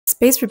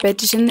Spaced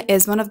repetition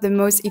is one of the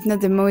most, if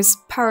not the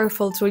most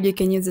powerful tool you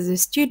can use as a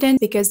student,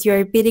 because you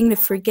are beating the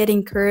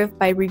forgetting curve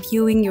by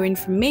reviewing your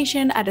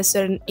information at a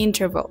certain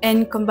interval.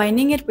 And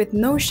combining it with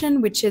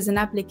Notion, which is an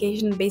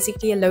application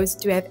basically allows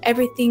you to have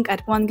everything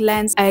at one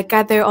glance,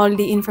 gather all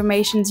the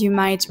information you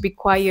might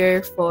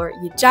require for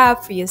your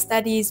job, for your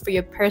studies, for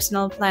your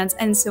personal plans,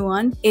 and so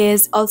on,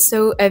 is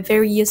also a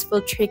very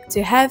useful trick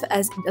to have,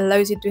 as it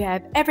allows you to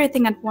have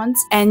everything at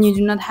once and you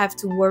do not have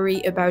to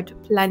worry about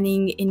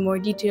planning in more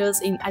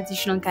details in additional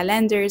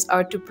calendars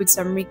or to put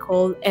some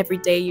recall every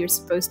day you're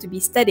supposed to be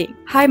studying.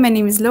 Hi, my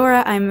name is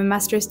Laura. I'm a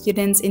master's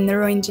student in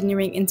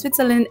neuroengineering in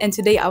Switzerland, and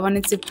today I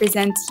wanted to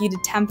present to you the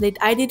template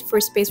I did for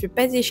spaced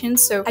repetition,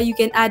 so how you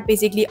can add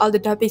basically all the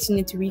topics you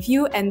need to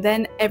review, and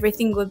then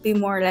everything will be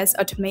more or less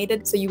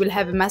automated. So you will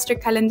have a master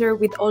calendar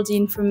with all the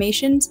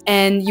information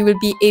and you will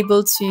be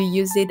able to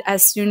use it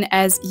as soon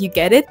as you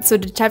get it. So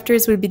the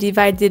chapters will be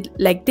divided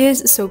like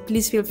this, so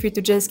please feel free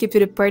to just skip to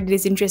the part that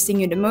is interesting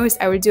you the most.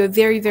 I will do a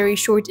very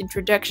short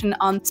introduction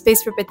on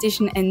spaced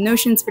repetition and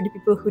notions for the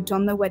people who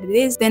don't know what it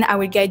is. Then I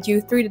will guide you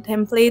through the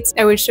templates.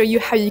 I will show you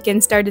how you can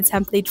start the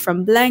template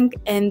from blank,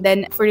 and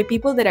then for the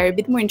people that are a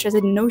bit more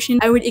interested in Notion,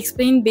 I will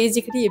explain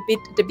basically a bit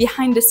the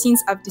behind the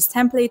scenes of this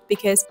template,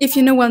 because if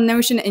you know well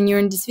Notion and you're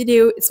in this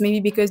video, it's maybe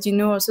because you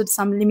know also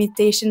some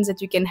limitations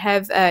that you can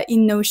have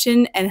in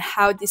Notion and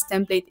how this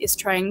template is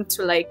trying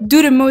to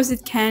do the most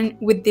it can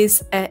with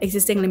these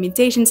existing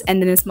limitations,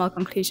 and then a small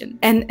conclusion.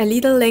 And a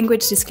little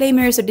language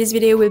disclaimer, so this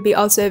video will be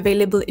also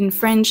available in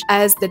French,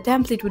 as the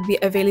template would be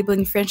available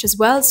in French as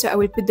well, so I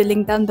will put the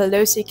link down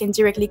below so you can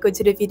directly go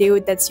to the video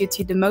that suits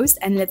you the most,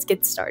 and let's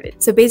get started.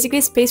 So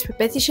basically, spaced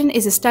repetition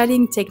is a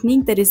studying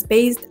technique that is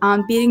based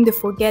on beating the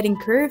forgetting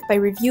curve by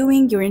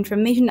reviewing your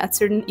information at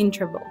certain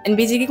interval. And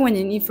basically, when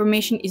an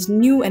information is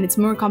new and it's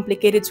more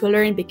complicated to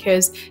learn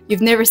because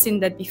you've never seen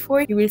that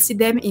before, you will see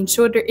them in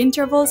shorter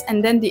intervals,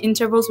 and then the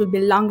intervals will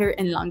be longer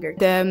and longer.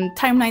 The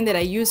timeline that I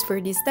use for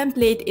this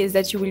template is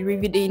that you will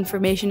review the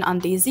information on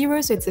day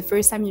 0, so it's the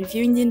first time you're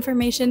viewing the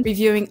information,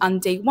 reviewing on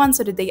day 1,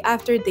 so the day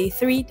after, day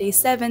 3, day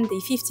 7, day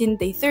 15,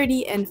 day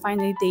 30, and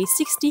finally day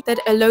 60. That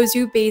allows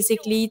you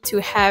basically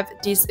to have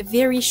this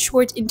very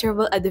short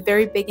interval at the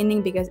very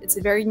beginning, because it's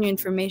a very new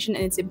information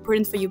and it's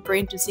important for your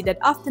brain to see that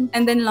often,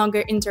 and then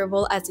longer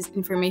interval as this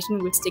information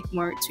will stick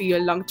more to your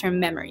long-term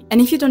memory.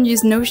 And if you don't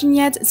use Notion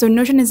yet, so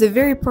Notion is a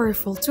very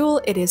powerful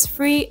tool. It is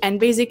free, and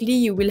basically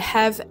you will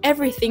have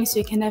everything, so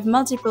you can have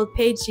multiple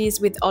pages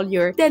with all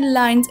your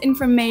deadlines,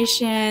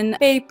 information,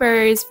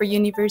 papers for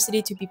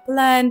university to be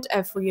planned,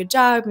 for your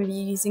job, maybe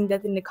using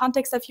that in the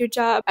context of your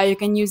job. You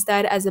can use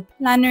that as a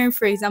planner,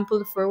 for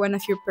example, for one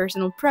of your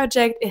personal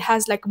projects. It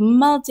has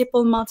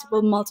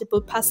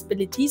multiple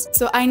possibilities.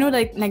 So I know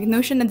like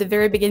Notion at the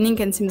very beginning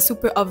can seem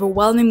super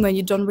overwhelming when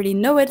you don't really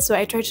know it, so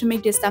I try to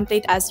make this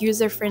template as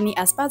user-friendly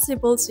as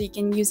possible, so you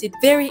can use it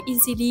very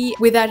easily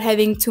without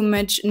having too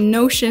much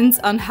notions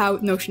on how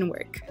Notion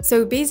works.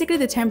 So basically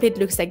the template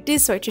looks like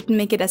this, so I try to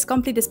make it as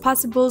complete as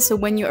possible. So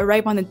when you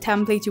arrive on the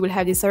template, you will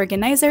have this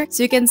organizer,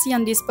 so you can see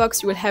on this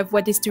box you will have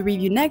what is to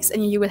review next,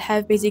 and you will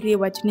have basically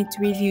what you need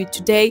to review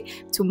today,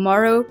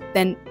 tomorrow,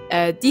 then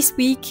this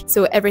week,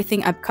 so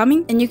everything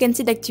upcoming. And you can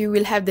see that you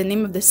will have the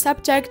name of the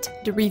subject,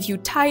 the review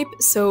type,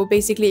 so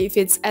basically if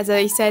it's, as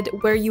I said,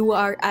 where you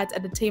are at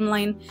the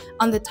timeline,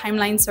 on the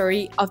timeline,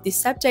 sorry, of this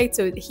subject.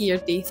 So here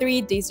day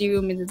 3, day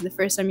 0 means it's the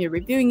first time you're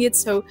reviewing it,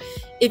 so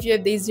if you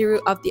have day 0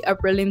 of the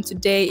upper limb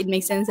today, it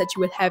makes sense that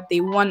you will have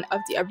day 1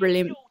 of the upper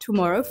limb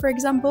tomorrow, for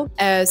example.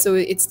 So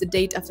it's the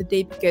date of the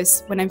day,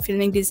 because when I'm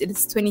filming this, it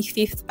is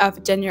 25th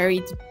of January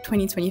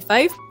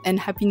 2025, and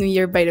Happy New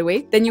Year, by the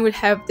way. Then you will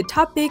have the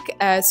topic,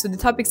 so the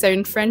topics are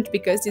in French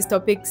because these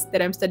topics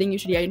that I'm studying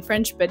usually are in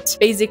French, but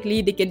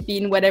basically they can be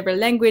in whatever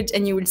language,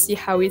 and you will see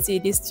how easy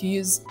it is to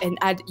use and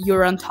add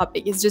your own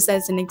topic. It's just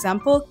as an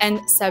example, and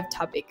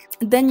subtopic.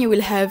 Then you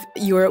will have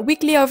your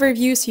weekly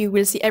overview, so you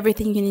will see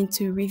everything you need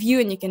to review,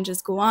 and you can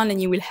just go on and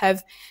you will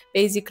have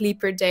basically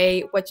per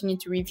day what you need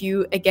to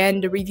review. Again,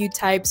 the review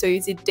type, so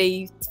is it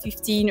day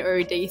 15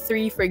 or day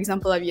 3, for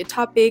example, of your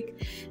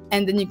topic,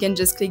 and then you can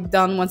just click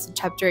done once the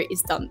chapter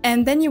is done.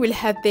 And then you will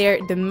have there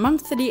the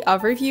monthly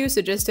overview,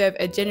 so just to have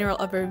a general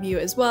overview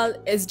as well.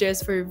 It's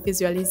just for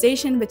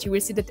visualization, but you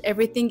will see that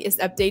everything is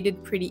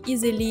updated pretty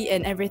easily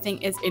and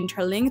everything is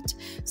interlinked,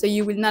 so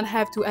you will not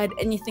have to add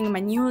anything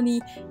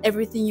manually.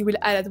 Everything you will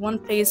add at one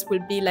place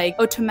will be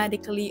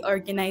automatically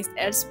organized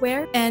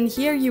elsewhere. And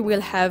here you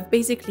will have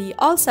basically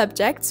all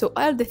subjects, so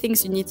all the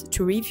things you need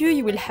to review.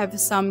 You will have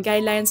some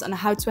guidelines on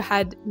how to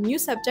add new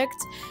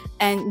subjects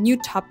and new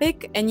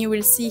topic, and you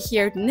will see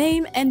here the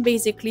name and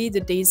basically the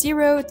day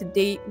 0, the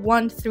day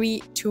 1,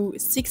 3 to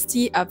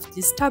 60 of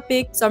this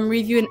topic, some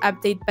review and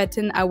update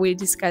button I will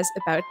discuss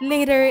about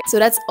later. So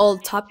that's all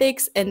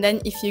topics. And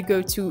then if you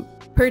go to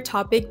per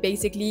topic.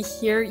 Basically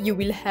here you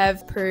will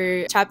have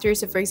per chapter.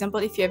 So for example,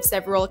 if you have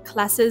several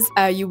classes,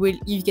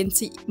 you can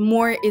see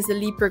more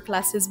easily per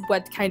classes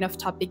what kind of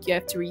topic you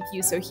have to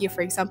review. So here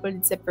for example,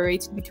 it's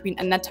separated between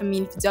anatomy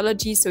and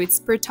physiology, so it's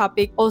per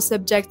topic, all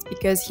subjects,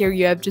 because here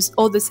you have just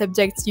all the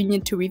subjects you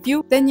need to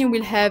review. Then you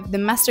will have the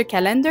master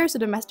calendar. So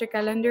the master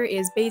calendar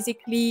is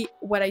basically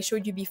what I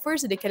showed you before,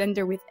 so the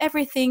calendar with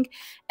everything.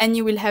 And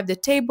you will have the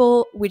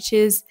table, which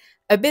is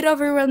a bit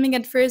overwhelming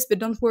at first, but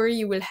don't worry,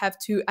 you will have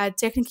to add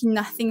technically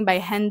nothing by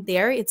hand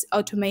there. It's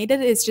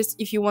automated. It's just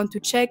if you want to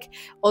check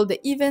all the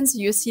events,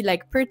 you see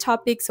like per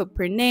topic, so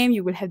per name,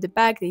 you will have the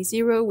back, day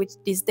 0, with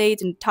this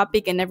date and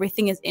topic, and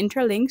everything is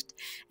interlinked,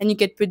 and you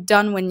get put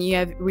done when you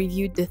have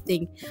reviewed the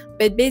thing.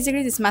 But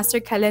basically this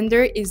master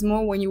calendar is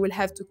more when you will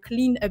have to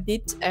clean a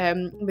bit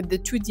with the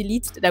 2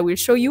 deletes that I will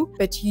show you,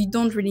 but you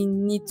don't really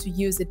need to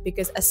use it,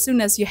 because as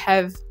soon as you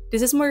have,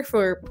 this is more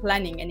for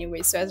planning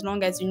anyway, so as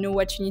long as you know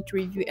what you need to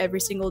review every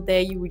single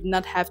day, you would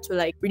not have to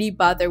like really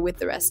bother with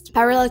the rest.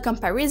 Parallel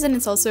comparison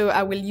is also,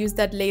 I will use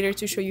that later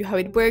to show you how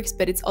it works,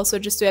 but it's also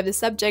just to have the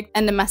subject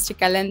and the master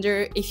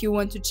calendar if you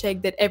want to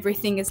check that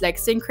everything is like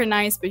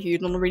synchronized, but you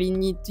don't really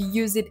need to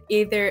use it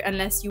either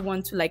unless you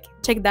want to like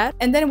check that.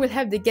 And then we'll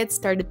have the get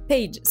started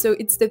page. So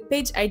it's the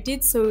page I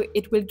did, so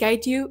it will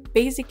guide you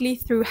basically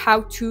through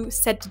how to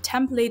set the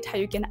template, how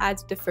you can add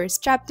the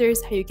first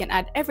chapters, how you can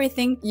add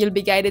everything. You'll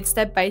be guided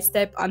step by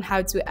step on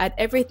how to add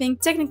everything.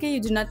 Technically, you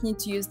do not need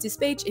to use this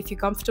page. If you're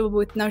comfortable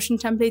with Notion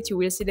template, you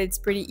will see that it's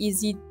pretty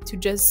easy to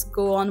just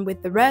go on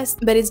with the rest.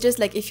 But it's just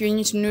like if you're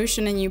new to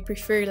Notion and you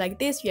prefer like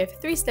this, you have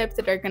 3 steps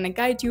that are going to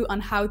guide you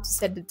on how to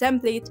set the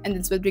template, and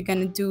that's what we're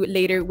going to do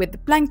later with the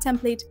blank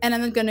template. And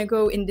I'm not going to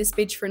go in this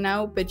page for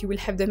now, but you will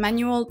have the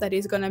manual that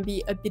is going to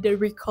be a bit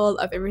of recall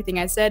of everything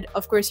I said.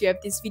 Of course, you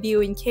have this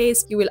video in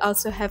case. You will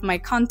also have my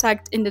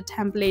contact in the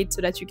template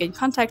so that you can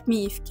contact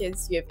me if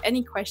case you have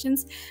any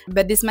questions.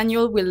 But this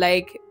manual will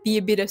like be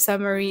a bit of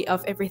summary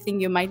of everything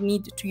you might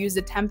need to use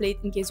the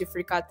template in case you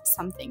forgot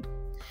something.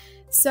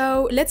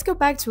 So let's go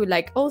back to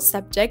like all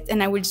subject,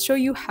 and I will show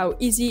you how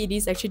easy it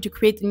is actually to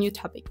create a new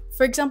topic.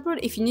 For example,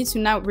 if you need to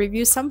now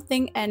review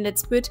something, and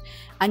let's put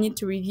I need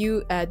to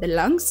review the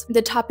lungs,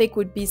 the topic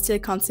would be still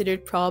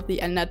considered probably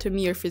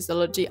anatomy or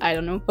physiology, I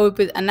don't know. I would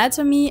put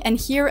anatomy, and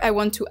here I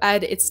want to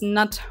add, it's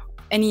not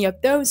any of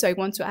those, so I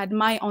want to add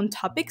my own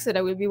topic, so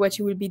that will be what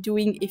you will be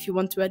doing if you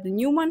want to add a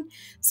new one.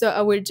 So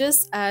I will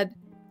just add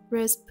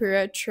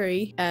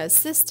respiratory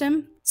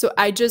system. So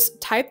I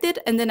just typed it,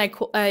 and then I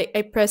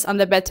press on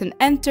the button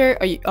enter,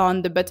 or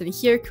on the button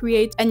here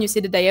create, and you see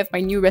that I have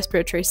my new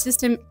respiratory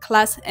system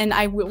class, and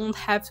I won't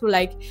have to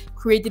like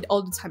create it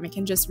all the time. I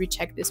can just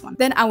recheck this one.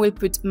 Then I will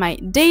put my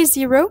day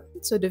 0,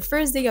 so the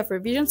first day of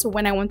revision, so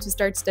when I want to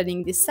start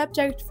studying this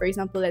subject. For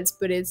example, let's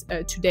put it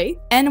today.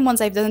 And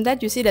once I've done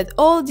that, you see that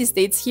all these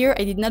dates here,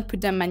 I did not put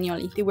them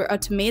manually. They were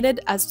automated.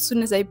 As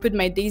soon as I put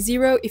my day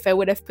 0, if I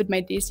would have put my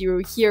day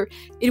 0 here,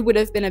 it would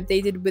have been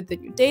updated with the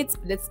new dates.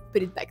 But let's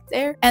put it back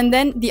there. And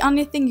then the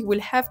only thing you will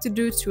have to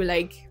do to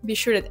like be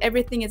sure that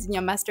everything is in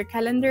your master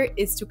calendar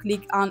is to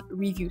click on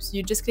review. So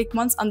you just click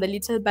once on the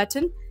little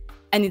button,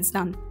 and it's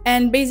done.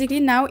 And basically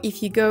now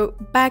if you go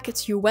back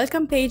to your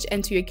welcome page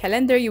and to your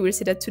calendar, you will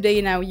see that today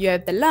now you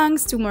have the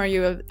lungs, tomorrow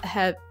you will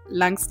have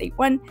lungs day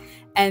 1,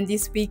 and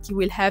this week you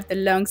will have the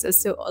lungs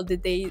also all the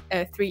day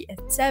 3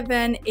 and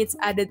 7. It's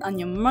added on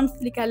your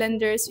monthly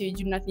calendar, so you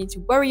do not need to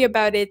worry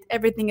about it.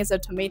 Everything is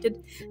automated.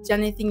 The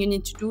only thing you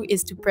need to do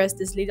is to press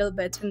this little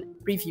button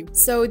review.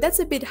 So that's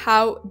a bit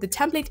how the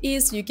template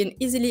is. You can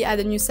easily add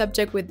a new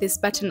subject with this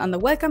button on the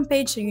welcome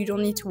page, so you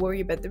don't need to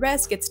worry about the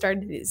rest. Get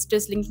started is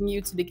just linking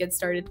you to the get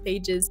started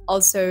pages,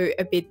 also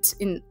a bit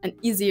in an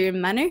easier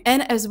manner.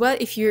 And as well,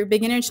 if you're a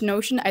beginner to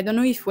Notion, I don't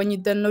know if when you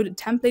download a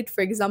template,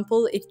 for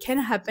example, it can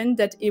happen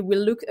that it will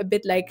look a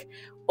bit like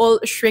all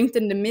shrinked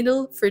in the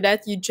middle. For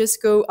that, you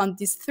just go on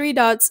these 3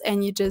 dots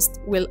and you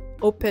just will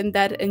open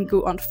that and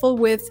go on full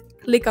width,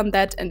 click on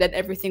that, and then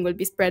everything will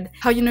be spread.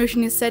 How your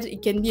Notion is set,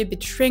 it can be a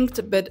bit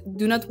shrinked, but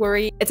do not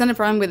worry, it's not a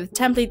problem with the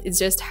template, it's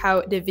just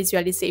how the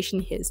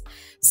visualization is.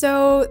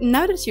 So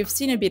now that you've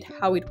seen a bit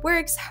how it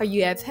works, how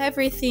you have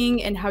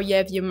everything, and how you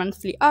have your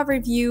monthly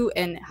overview,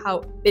 and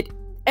how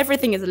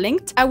everything is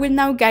linked, I will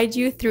now guide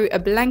you through a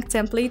blank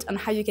template on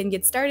how you can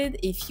get started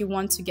if you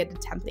want to get the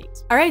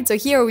template. Alright, so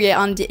here we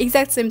are on the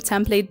exact same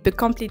template but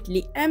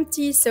completely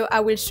empty, so I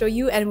will show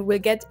you and we will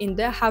get in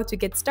the how to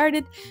get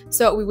started,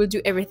 so we will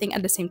do everything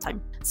at the same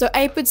time. So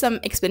I put some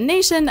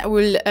explanation. I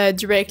will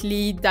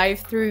directly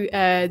dive through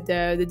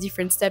the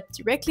different steps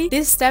directly.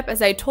 This step,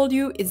 as I told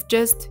you, is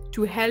just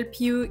to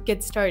help you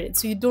get started,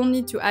 so you don't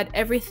need to add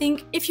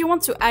everything. If you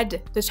want to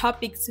add the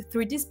topics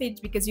through this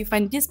page because you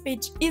find this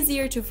page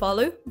easier to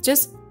follow,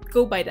 just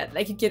go by that.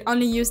 Like you can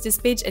only use this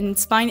page and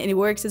it's fine and it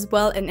works as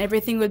well and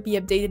everything will be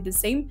updated the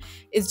same.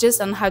 It's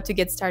just on how to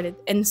get started.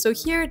 And so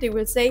here they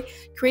will say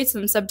create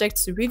some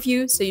subjects to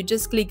review. So you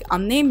just click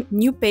on name,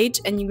 new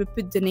page, and you will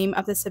put the name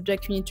of the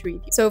subject you need to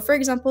review. So for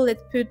example,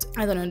 let's put,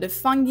 I don't know, the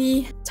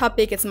fungi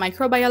topic. It's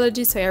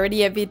microbiology. So I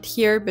already have it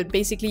here, but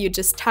basically you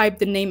just type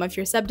the name of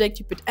your subject,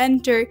 you put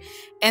enter,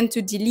 and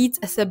to delete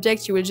a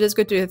subject, you will just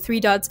go to the 3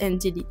 dots and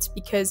delete,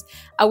 because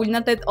I will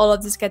not let all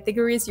of these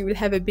categories, you will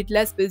have a bit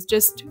less, but it's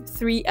just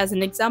 3 as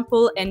an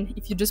example. And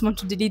if you just want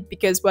to delete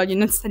because, well, you're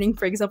not studying,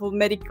 for example,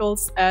 medical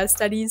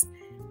studies,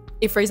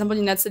 if, for example,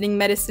 you're not studying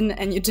medicine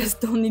and you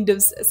just don't need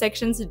those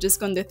sections, you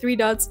just go on the 3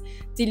 dots,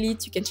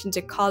 delete, you can change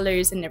the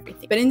colors and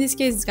everything. But in this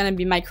case, it's going to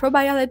be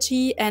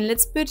microbiology. And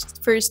let's put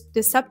first the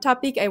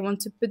subtopic. I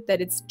want to put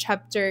that it's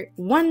chapter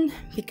 1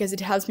 because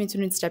it helps me to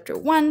know it's chapter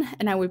 1.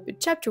 And I will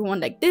put chapter 1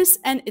 like this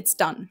and it's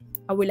done.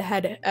 I will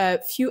add a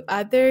few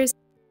others.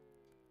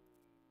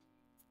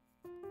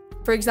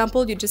 For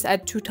example, you just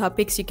add 2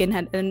 topics. You can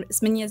add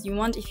as many as you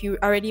want. If you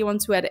already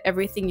want to add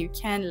everything, you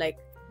can, like,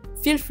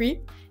 feel free.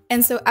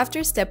 And so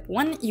after step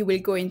 1, you will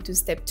go into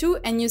step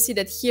 2 and you see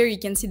that here you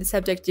can see the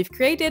subject you've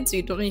created. So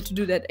you don't need to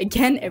do that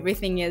again.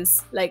 Everything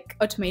is like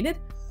automated.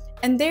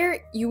 And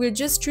there you will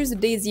just choose the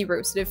day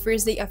 0, so the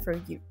first day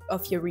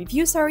of your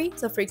review, sorry.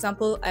 So for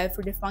example,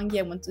 for the fungi,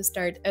 I want to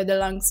start, the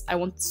lungs, I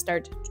want to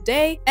start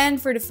today. And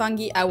for the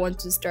fungi, I want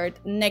to start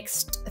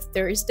next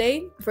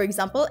Thursday, for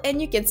example. And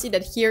you can see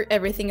that here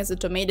everything is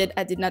automated.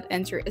 I did not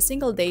enter a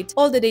single date.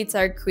 All the dates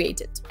are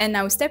created. And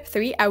now step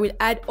 3, I will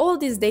add all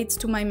these dates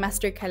to my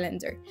master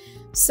calendar.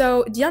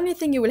 So the only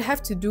thing you will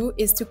have to do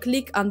is to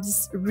click on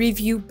this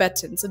review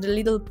button, so the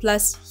little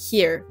plus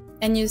here.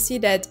 And you see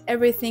that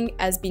everything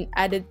has been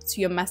added to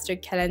your master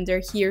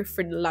calendar here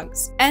for the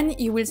lungs. And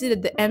you will see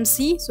that the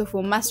MC, so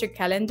for master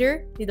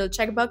calendar, little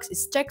checkbox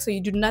is checked, so you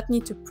do not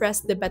need to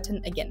press the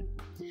button again.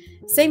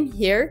 Same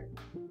here.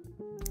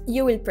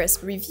 You will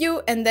press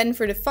review, and then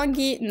for the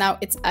fungi, now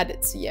it's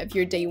added. So you have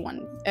your day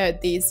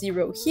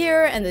 0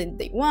 here, and then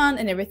day 1,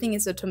 and everything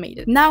is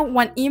automated. Now,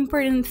 one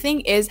important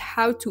thing is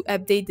how to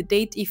update the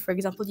date. If, for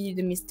example, you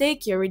did a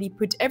mistake, you already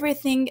put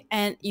everything,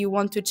 and you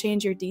want to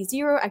change your day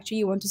 0, actually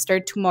you want to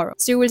start tomorrow.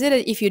 So you will see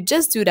that if you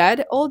just do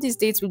that, all these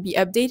dates will be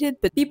updated,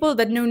 but people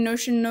that know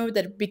Notion know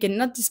that we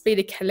cannot display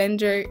the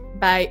calendar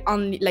by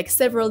only like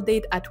several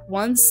dates at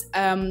once.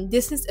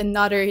 This is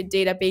another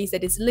database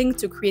that is linked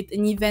to create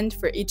an event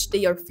for each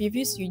day of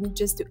review, so you need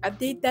just to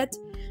update that.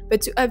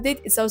 But to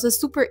update, it's also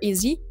super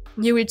easy.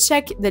 You will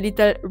check the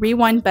little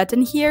rewind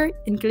button here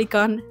and click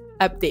on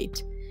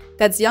update.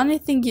 That's the only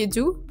thing you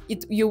do.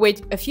 You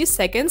wait a few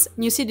seconds,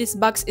 and you see this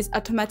box is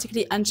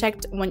automatically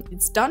unchecked when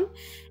it's done,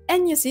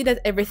 and you see that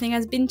everything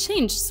has been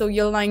changed. So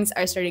your lines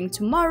are starting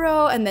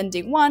tomorrow, and then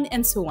day 1,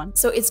 and so on.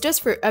 So it's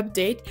just for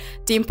update.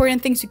 The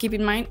important things to keep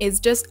in mind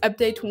is just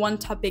update one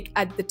topic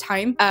at the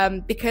time,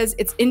 because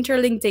it's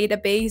interlinked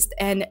database,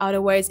 and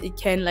otherwise it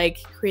can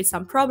like create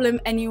some problem.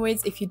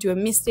 Anyways, if you do a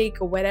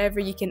mistake or whatever,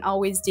 you can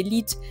always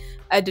delete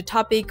the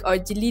topic or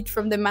delete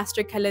from the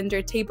master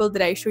calendar table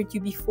that I showed you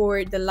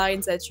before the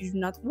lines that you do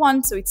not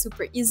want. So it's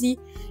super easy.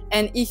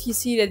 And if you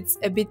see that it's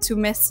a bit too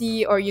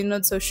messy or you're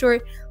not so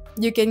sure,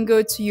 you can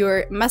go to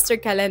your master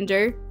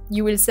calendar.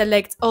 You will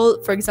select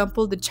all, for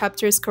example, the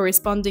chapters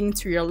corresponding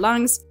to your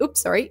lungs. Oops,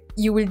 sorry.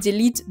 You will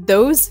delete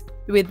those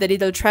with the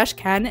little trash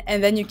can,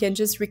 and then you can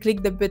just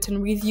re-click the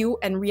button review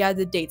and re-add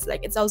the dates.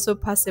 Like, it's also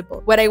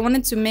possible. What I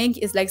wanted to make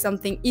is like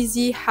something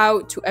easy,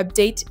 how to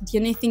update. The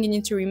only thing you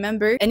need to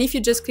remember, and if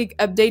you just click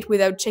update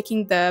without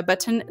checking the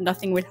button,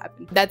 nothing will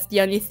happen. That's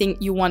the only thing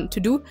you want to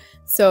do.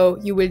 So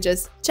you will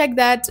just check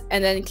that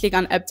and then click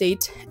on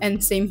update.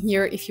 And same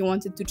here, if you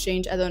wanted to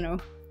change, I don't know,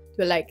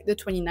 to like the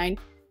 29th,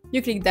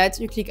 you click that,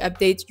 you click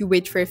update, you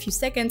wait for a few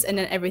seconds, and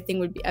then everything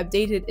will be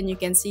updated, and you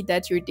can see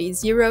that your day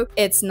 0,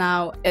 it's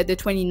now the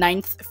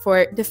 29th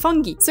for the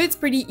fungi. So it's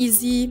pretty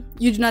easy.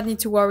 You do not need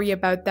to worry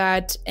about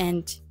that.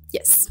 And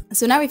yes.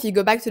 So now if you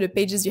go back to the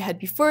pages you had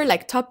before,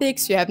 like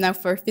topics, you have now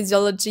for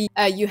physiology,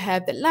 you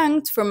have the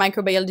lungs. For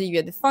microbiology, you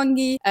have the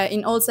fungi.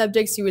 In all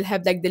subjects, you will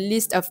have like the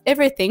list of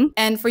everything.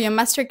 And for your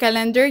master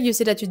calendar, you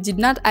see that you did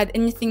not add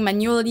anything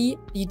manually.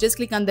 You just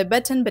click on the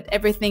button, but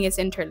everything is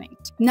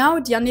interlinked. Now,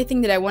 the only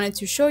thing that I wanted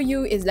to show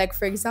you is like,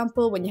 for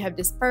example, when you have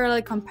these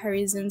parallel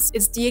comparisons,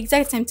 it's the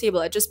exact same table.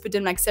 I just put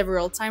them like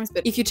several times,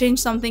 but if you change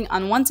something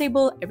on one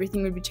table,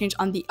 everything will be changed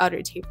on the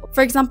other table.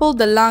 For example,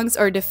 the lungs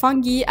or the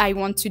fungi, I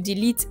want to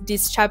delete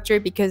this chapter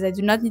because I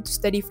do not need to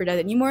study for that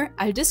anymore.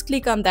 I'll just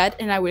click on that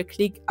and I will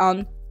click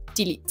on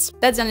delete.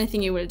 That's the only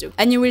thing you will do.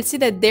 And you will see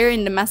that there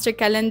in the master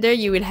calendar,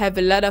 you will have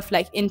a lot of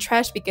like in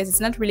trash because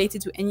it's not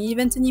related to any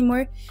event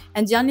anymore.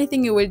 And the only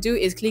thing you will do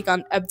is click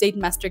on update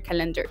master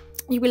calendar.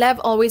 You will have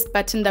always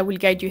button that will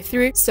guide you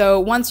through. So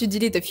once you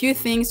delete a few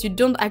things, you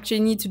don't actually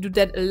need to do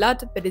that a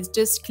lot, but it's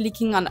just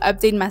clicking on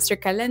update master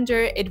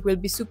calendar. It will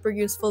be super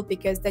useful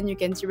because then you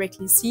can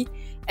directly see,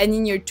 and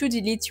in your to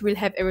delete, you will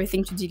have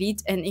everything to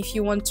delete. And if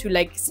you want to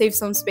like save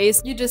some space,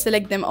 you just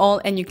select them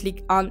all and you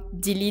click on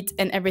delete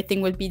and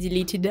everything will be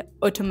deleted fill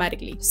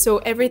automatically. So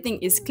everything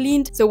is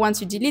cleaned. So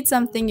once you delete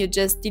something, you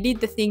just delete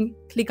the thing,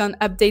 click on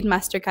update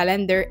master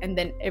calendar, and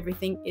then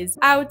everything is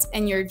out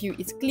and your view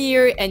is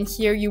clear. And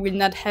here you will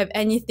not have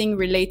anything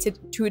related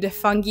to the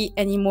fungi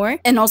anymore.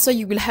 And also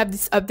you will have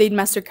this update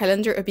master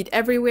calendar a bit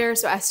everywhere.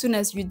 So as soon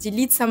as you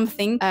delete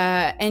something,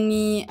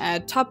 any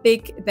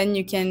topic, then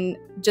you can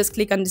just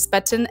click on this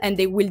button and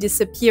they will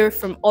disappear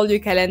from all your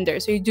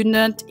calendars. So you do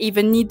not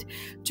even need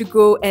to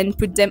go and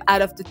put them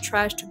out of the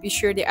trash to be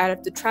sure they're out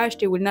of the trash.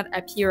 They will not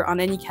appear on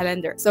any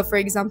calendar. So for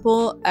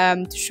example,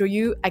 to show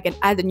you, I can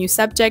add a new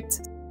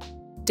subject.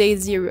 Day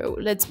 0,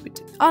 let's put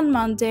it on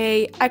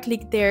Monday. I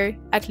click there,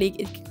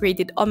 it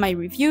created all my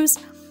reviews.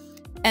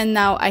 And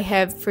now I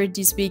have, for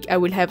this week, I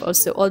will have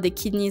also all the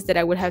kidneys that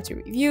I will have to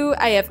review.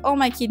 I have all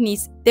my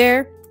kidneys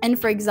there. And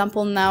for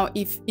example, now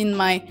if in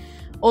my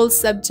old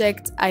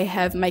subject I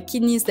have my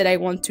kidneys that I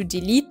want to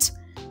delete,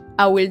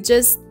 I will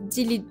just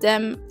delete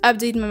them,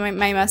 update my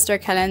master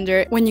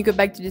calendar. When you go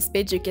back to this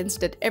page, you can see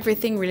that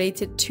everything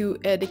related to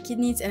the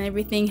kidneys and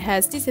everything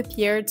has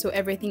disappeared. So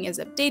everything is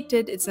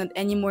updated. It's not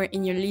anymore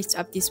in your list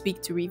of this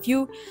week to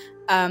review.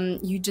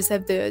 You just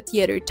have the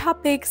other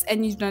topics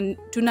and you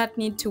do not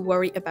need to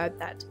worry about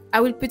that. I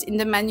will put in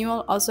the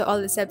manual also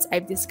all the steps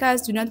I've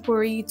discussed. Do not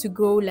worry to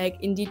go like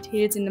in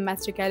details in the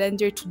master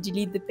calendar to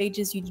delete the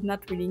pages you do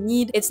not really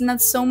need. It's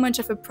not so much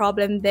of a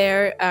problem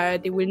there.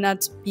 They will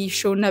not be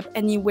shown up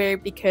anywhere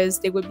because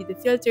they will be the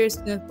filters.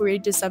 Do not worry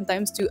just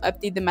sometimes to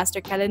update the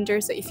master calendar.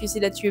 So if you see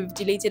that you've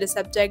deleted a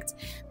subject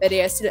but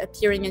they are still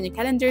appearing on your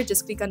calendar,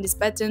 just click on these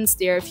buttons.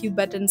 There are a few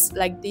buttons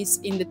like this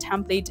in the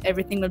template.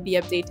 Everything will be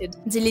updated,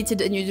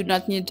 deleted, and you do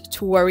not need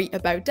to worry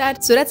about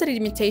that. So that's a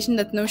limitation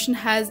that Notion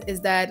has,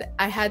 is that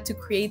I had to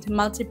create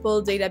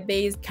multiple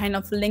database kind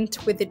of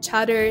linked with each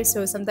other.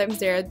 So sometimes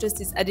there are just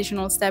this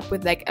additional step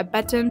with like a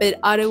button, but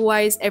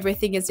otherwise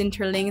everything is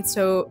interlinked.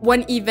 So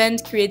one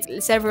event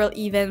creates several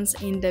events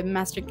in the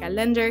master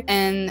calendar,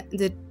 and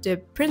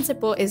the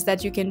principle is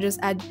that you can just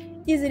add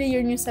easily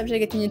your new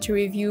subject that you need to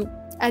review,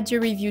 add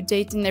your review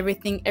date, and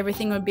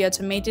everything will be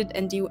automated,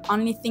 and the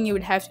only thing you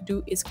would have to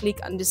do is click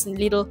on this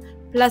little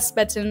plus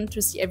button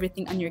to see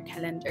everything on your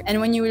calendar.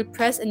 And when you will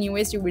press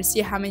anyways, you will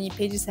see how many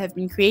pages have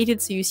been created,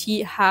 so you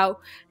see how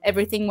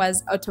everything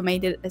was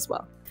automated as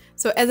well.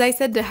 So as I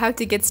said, the how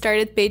to get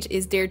started page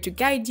is there to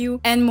guide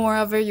you, and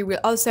moreover you will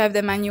also have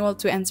the manual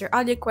to answer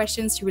all your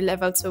questions. You will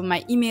have also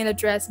my email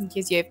address in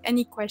case you have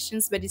any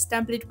questions, but this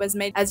template was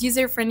made as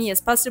user-friendly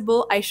as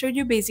possible. I showed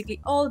you basically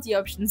all the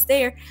options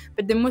there,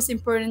 but the most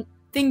important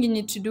thing you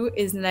need to do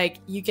is like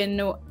you can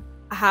know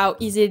how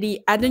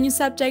easily add a new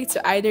subject.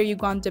 So either you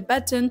go on the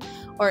button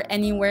or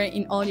anywhere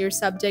in all your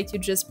subject, you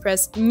just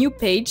press new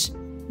page,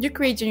 you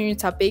create a new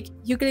topic,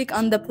 you click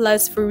on the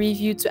plus for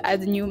review to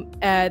add a new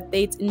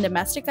date in the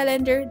master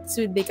calendar.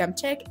 So it become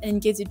check, and in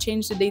case you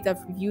change the date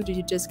of review,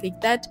 you just click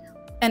that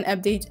and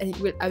update, and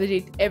it will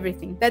update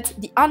everything. That's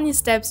the only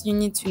steps you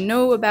need to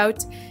know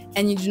about,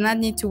 and you do not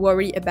need to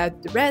worry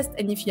about the rest.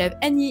 And if you have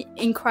any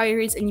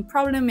inquiries, any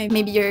problem,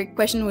 maybe your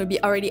question will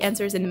be already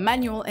answered in the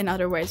manual, and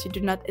otherwise you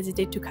do not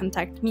hesitate to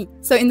contact me.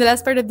 So in the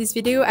last part of this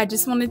video, I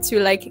just wanted to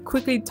like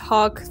quickly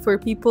talk for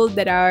people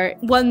that are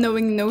well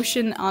knowing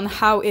Notion on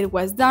how it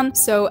was done.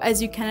 So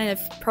as you kind of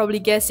probably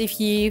guess if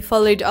you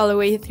followed all the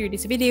way through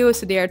this video,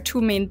 so there are two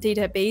main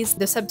databases,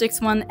 the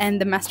subjects one and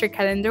the master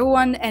calendar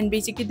one, and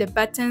basically the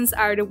buttons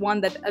are the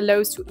one that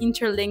allows to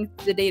interlink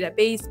the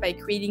database by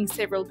creating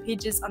several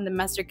pages on the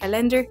master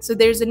calendar. So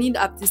there's a need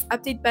of this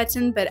update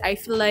button, but I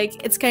feel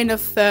like it's kind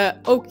of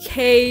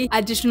okay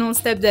additional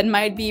step that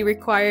might be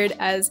required,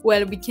 as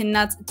well we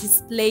cannot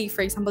display,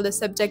 for example, the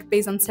subject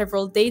based on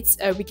several dates.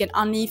 We can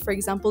only, for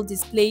example,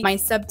 display my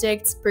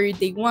subjects per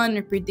day 1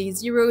 or per day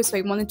 0. So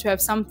I wanted to have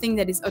something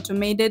that is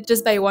automated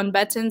just by one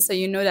button, so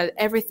you know that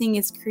everything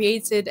is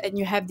created and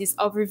you have this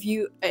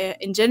overview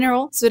in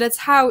general. So that's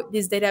how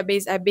this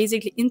database are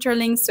basically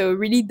interlinked. So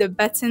really the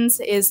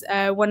buttons is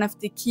one of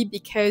the key,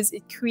 because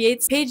it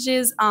creates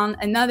pages on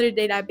another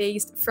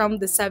database from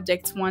the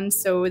subject one.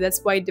 So that's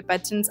why the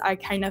buttons are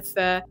kind of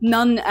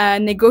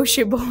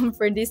non-negotiable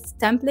for this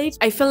template.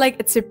 I feel like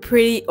it's a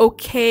pretty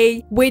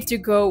okay way to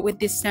go with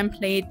this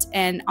template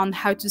and on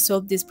how to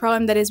solve this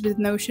problem that is with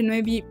Notion.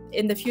 Maybe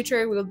in the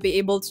future we'll be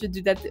able to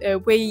do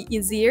that way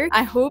easier,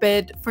 I hope,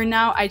 but for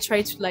now I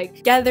try to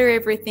like gather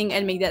everything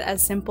and make that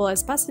as simple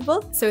as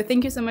possible. So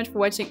thank you so much for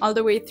watching all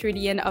the way through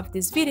the end of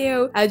this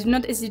video. Do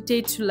not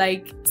hesitate to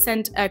like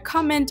send a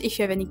comment if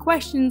you have any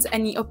questions,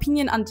 any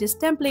opinion on this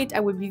template. I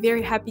would be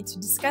very happy to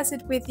discuss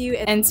it with you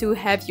and to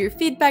have your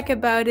feedback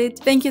about it.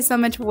 Thank you so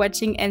much for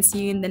watching, and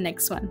see you in the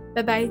next one.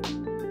 Bye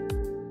bye.